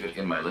will save it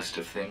in my list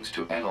of things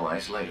to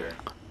analyze later.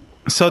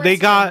 So they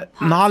got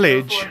Question,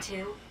 knowledge.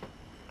 042.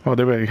 Oh,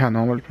 they already had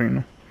knowledge, but you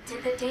know.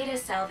 Did the data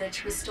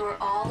salvage restore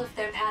all of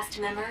their past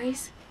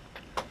memories?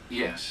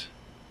 Yes.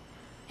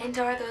 And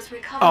are those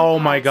recovered Oh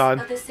my parts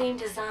God. of the same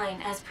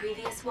design as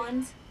previous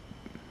ones?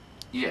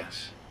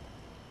 Yes.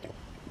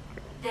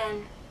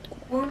 Then,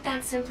 won't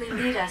that simply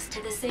lead us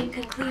to the same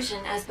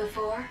conclusion as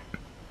before?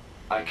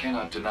 I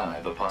cannot deny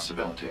the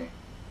possibility.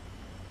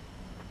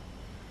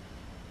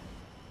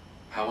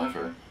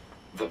 However,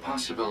 the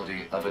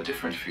possibility of a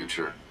different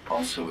future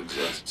also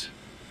exists.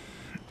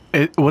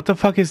 What the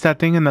fuck is that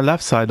thing in the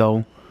left side,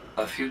 though?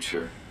 A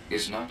future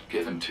is not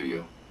given to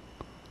you.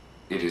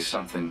 It is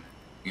something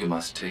you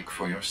must take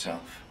for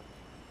yourself.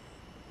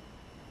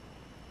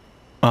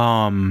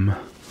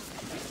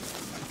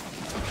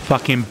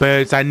 Fucking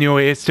birds, I knew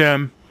it's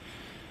them.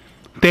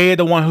 They're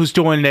the one who's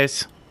doing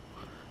this.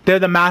 They're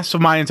the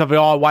masterminds of it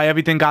all, why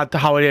everything got to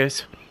how it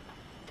is.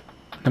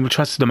 Never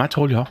trusted them, I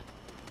told y'all.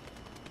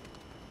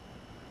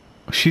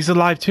 She's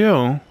alive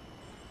too.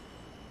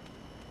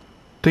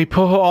 They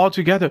put her all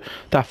together.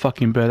 That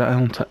fucking bird, I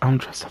don't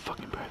trust that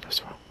fucking bird,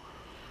 that's wrong.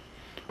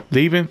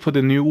 Leaving for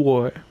the new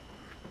war.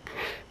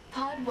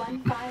 Pod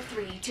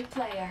 153 to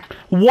player.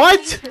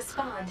 What? Please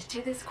respond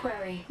to this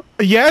query.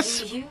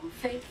 Yes? Do you,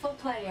 faithful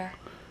player,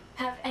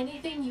 have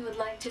anything you would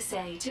like to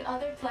say to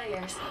other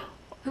players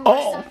who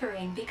are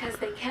suffering because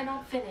they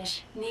cannot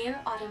finish Nier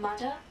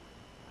Automata?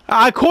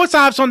 Of course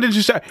I have something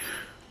to say. Are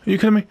you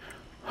kidding me?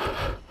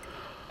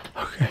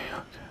 Okay.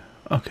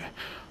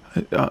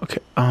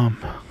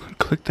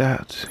 Click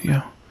that.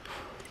 Yeah.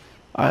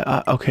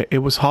 Okay. It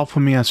was hard for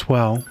me as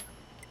well.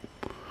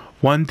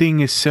 One thing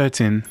is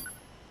certain.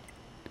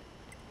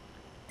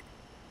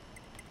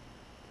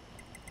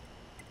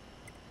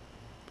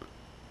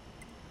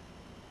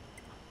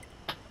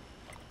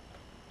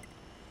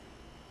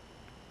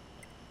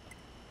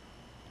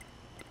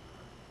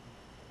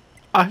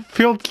 I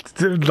feel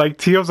like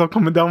tears are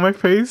coming down my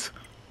face.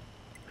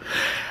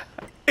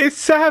 It's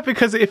sad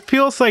because it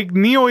feels like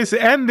Neo is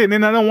ending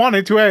and I don't want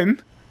it to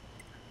end.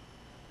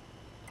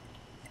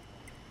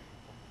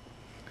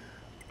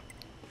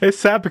 It's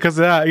sad because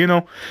of that, you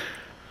know.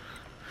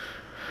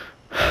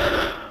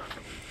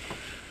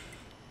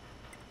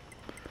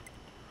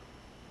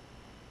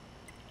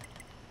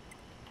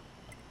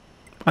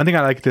 I think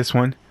I like this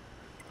one.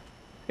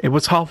 It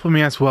was hard for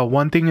me as well.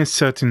 One thing is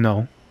certain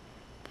though.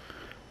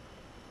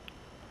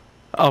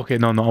 Okay,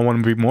 no, I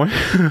want to read more.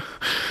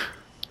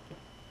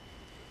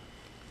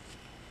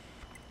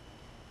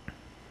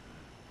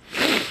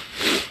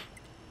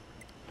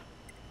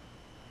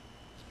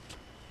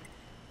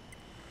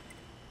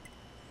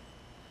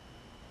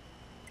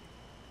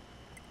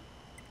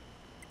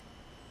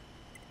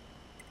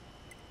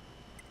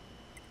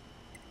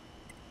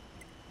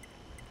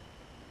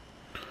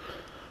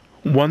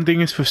 One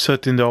thing is for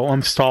certain though,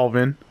 I'm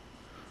starving.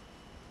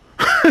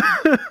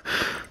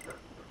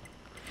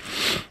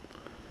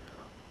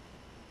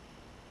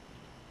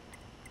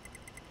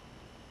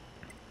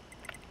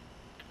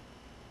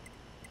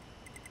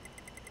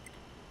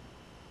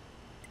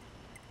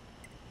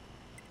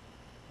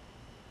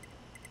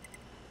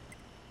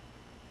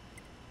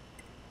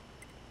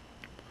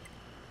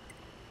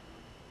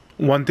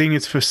 One thing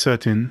is for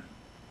certain.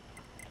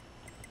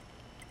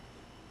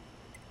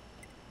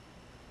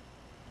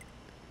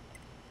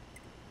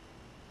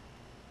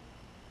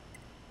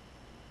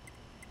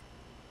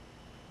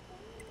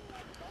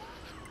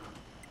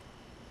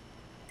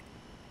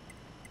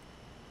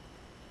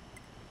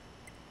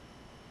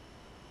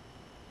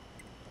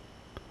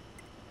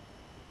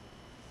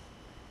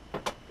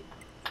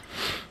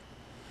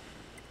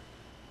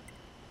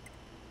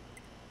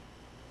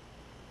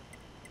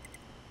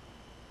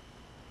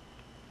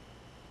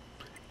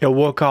 It'll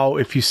work out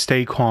if you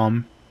stay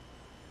calm.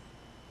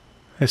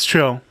 It's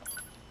true.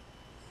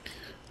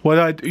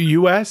 What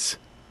US?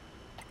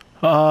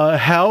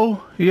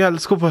 Hell? Yeah,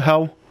 let's go for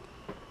hell.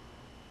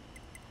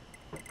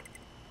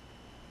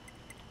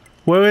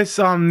 Where is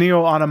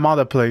Neo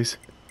Automata place?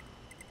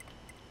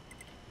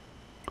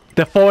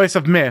 The Forest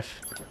of Myth.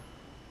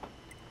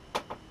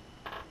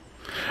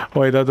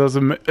 Wait, that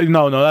doesn't...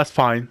 No, that's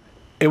fine.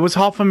 It was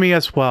hard for me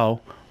as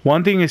well.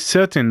 One thing is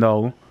certain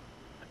though.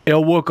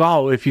 It'll work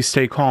out if you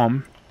stay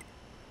calm.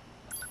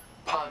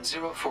 Pod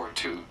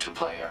 042 to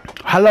player.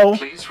 Hello?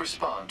 Please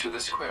respond to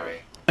this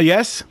query.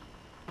 Yes?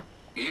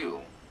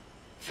 You,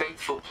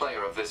 faithful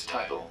player of this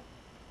title,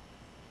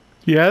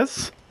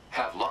 Yes?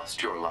 have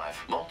lost your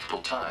life multiple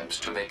times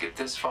to make it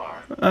this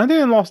far. I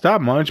didn't lost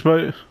that much,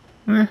 but...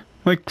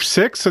 like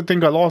 6 I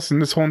think I lost in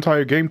this whole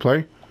entire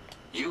gameplay.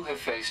 You have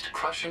faced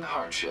crushing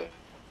hardship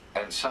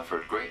and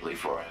suffered greatly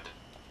for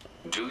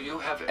it. Do you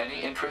have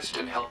any interest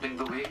in helping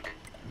the weak?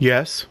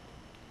 Yes.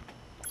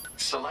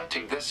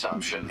 Selecting this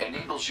option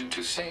enables you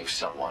to save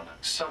someone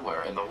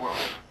somewhere in the world.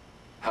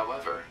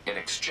 However, in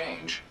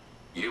exchange,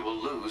 you will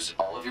lose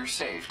all of your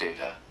save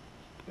data.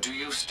 Do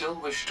you still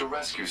wish to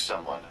rescue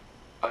someone,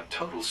 a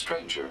total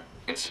stranger,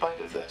 in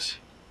spite of this?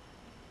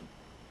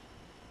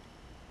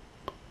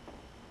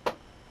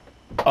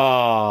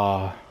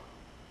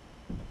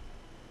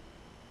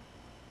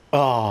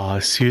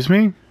 Excuse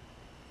me?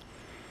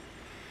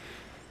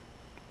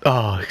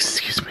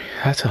 Excuse me.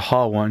 That's a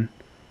hard one.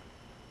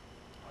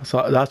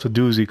 That's a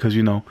doozy, because,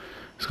 you know,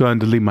 it's going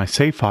to delete my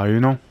save file, you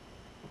know?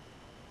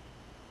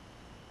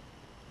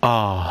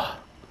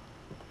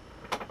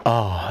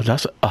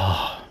 That's...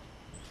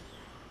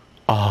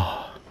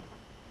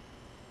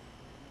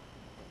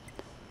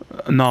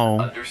 No.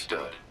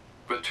 Understood.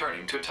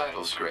 Returning to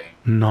title screen.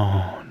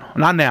 No.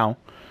 Not now.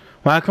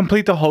 When I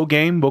complete the whole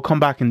game, we'll come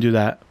back and do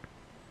that.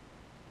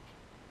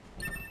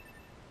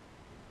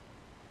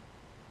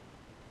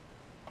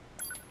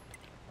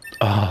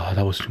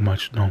 That was too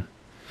much. No.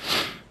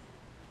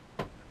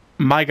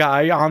 My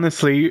guy,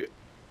 honestly,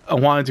 I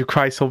wanted to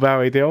cry so bad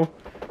right there.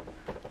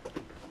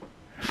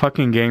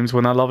 Fucking games.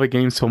 When I love a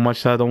game so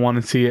much that I don't want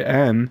to see it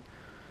end,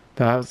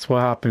 that's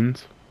what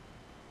happens.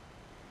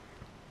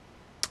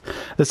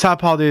 The sad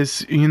part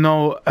is, you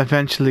know,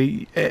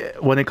 eventually,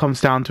 when it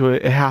comes down to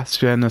it, it has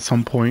to end at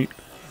some point.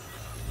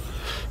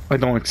 I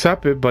don't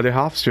accept it, but it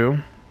has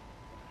to.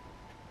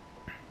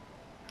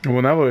 I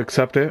will never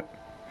accept it.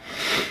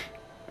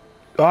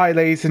 Alright,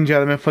 ladies and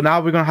gentlemen, for now,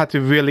 we're going to have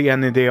to really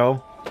end the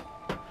deal.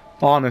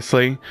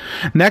 Honestly.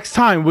 Next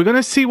time, we're going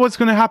to see what's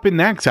going to happen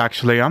next,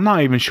 actually. I'm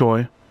not even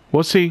sure.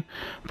 We'll see.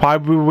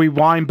 Probably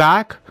rewind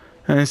back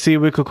and see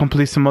if we could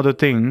complete some other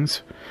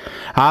things.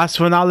 As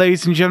for now,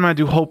 ladies and gentlemen, I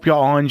do hope you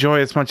all enjoy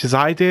as much as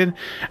I did.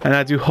 And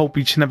I do hope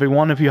each and every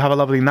one of you have a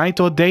lovely night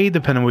or day,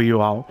 depending where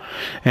you are.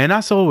 And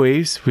as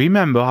always,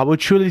 remember, I will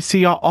truly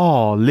see you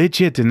all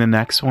legit in the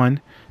next one.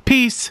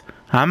 Peace.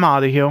 I'm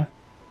out of here.